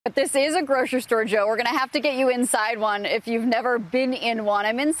But this is a grocery store, Joe. We're going to have to get you inside one if you've never been in one.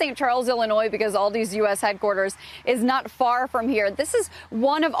 I'm in St. Charles, Illinois, because Aldi's U.S. headquarters is not far from here. This is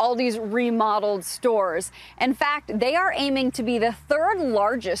one of Aldi's remodeled stores. In fact, they are aiming to be the third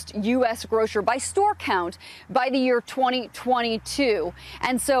largest U.S. grocer by store count by the year 2022.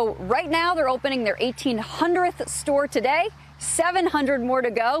 And so right now they're opening their 1800th store today. 700 more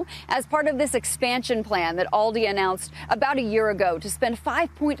to go as part of this expansion plan that Aldi announced about a year ago to spend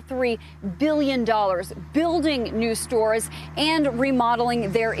 $5.3 billion building new stores and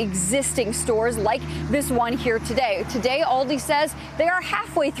remodeling their existing stores like this one here today. Today, Aldi says they are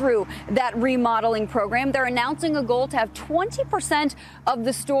halfway through that remodeling program. They're announcing a goal to have 20% of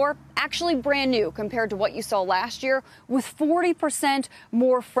the store actually brand new compared to what you saw last year, with 40%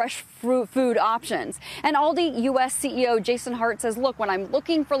 more fresh food options. And Aldi U.S. CEO Jason Hart says, look, when I'm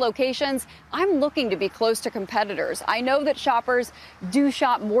looking for locations, I'm looking to be close to competitors. I know that shoppers do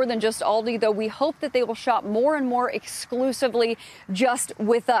shop more than just Aldi, though we hope that they will shop more and more exclusively just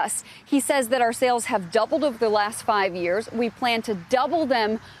with us. He says that our sales have doubled over the last 5 years. We plan to double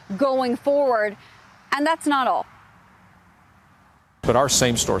them going forward. And that's not all. But our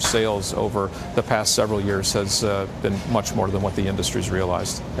same-store sales over the past several years has been much more than what the industry's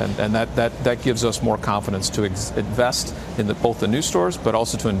realized. And that gives us more confidence to invest in both the new stores, but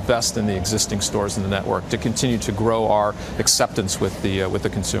also to invest in the existing stores in the network, to continue to grow our acceptance with the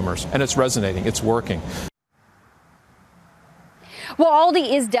consumers. And it's resonating. It's working. Well,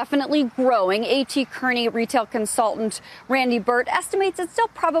 Aldi is definitely growing. A.T. Kearney retail consultant Randy Burt estimates it still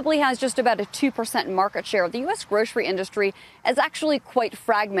probably has just about a 2% market share. The U.S. grocery industry is actually quite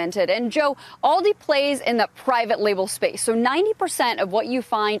fragmented. And, Joe, Aldi plays in the private label space. So 90% of what you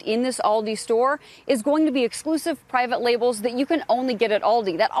find in this Aldi store is going to be exclusive private labels that you can only get at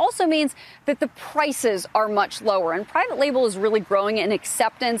Aldi. That also means that the prices are much lower. And private label is really growing in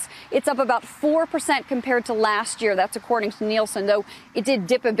acceptance. It's up about 4% compared to last year. That's according to Nielsen, though it did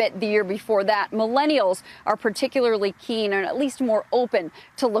dip a bit the year before that. Millennials are particularly keen and at least more open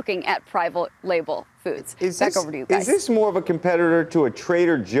to looking at private label foods. Back over to you guys. Is this more of a competitor to a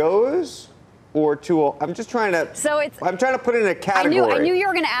Trader Joe's or to a, I'm trying to put it in a category. I knew you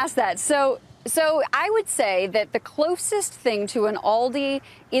were going to ask that. So I would say that the closest thing to an Aldi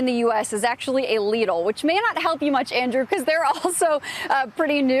in the U.S. is actually a Lidl, which may not help you much, Andrew, because they're also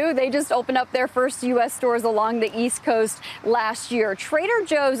pretty new. They just opened up their first U.S. stores along the East Coast last year. Trader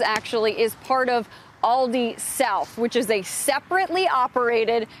Joe's actually is part of Aldi South, which is a separately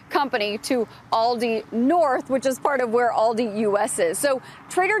operated company to Aldi North, which is part of where Aldi US is. So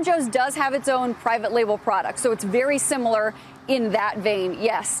Trader Joe's does have its own private label product, so it's very similar in that vein,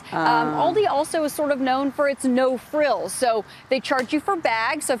 yes. Aldi also is sort of known for its no frills. So they charge you for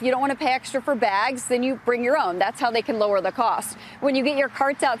bags. So if you don't want to pay extra for bags, then you bring your own. That's how they can lower the cost. When you get your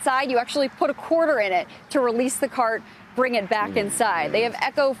carts outside, you actually put a quarter in it to release the cart, bring it back inside. They have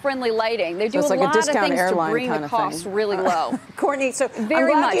eco-friendly lighting. They do a lot of things to bring the cost really low. Courtney, so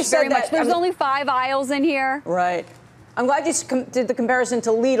very much. There's only 5 aisles in here. Right. I'm glad you did the comparison to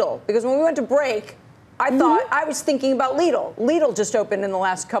Lidl, because when we went to break, I was thinking about Lidl. Lidl just opened in the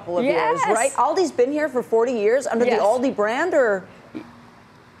last couple of years, right? Aldi's been here for 40 years under the Aldi brand, or?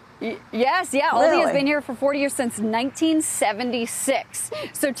 Yes, yeah. Aldi has been here for 40 years, since 1976.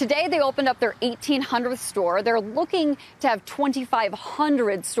 So today they opened up their 1800th store. They're looking to have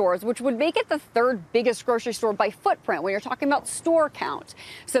 2,500 stores, which would make it the third biggest grocery store by footprint when you're talking about store count.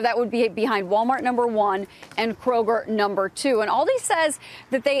 So that would be behind Walmart #1 and Kroger #2. And Aldi says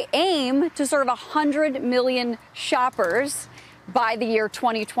that they aim to serve 100 million shoppers by the year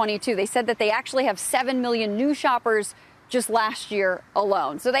 2022. They said that they actually have 7 million new shoppers just last year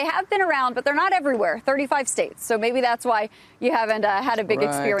alone. So they have been around, but they're not everywhere, 35 states. So maybe that's why you haven't had a big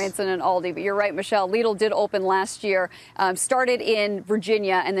experience in an Aldi. But you're right, Michelle. Lidl did open last year, started in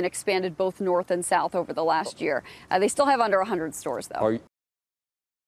Virginia, and then expanded both north and south over the last year. They still have under 100 stores, though.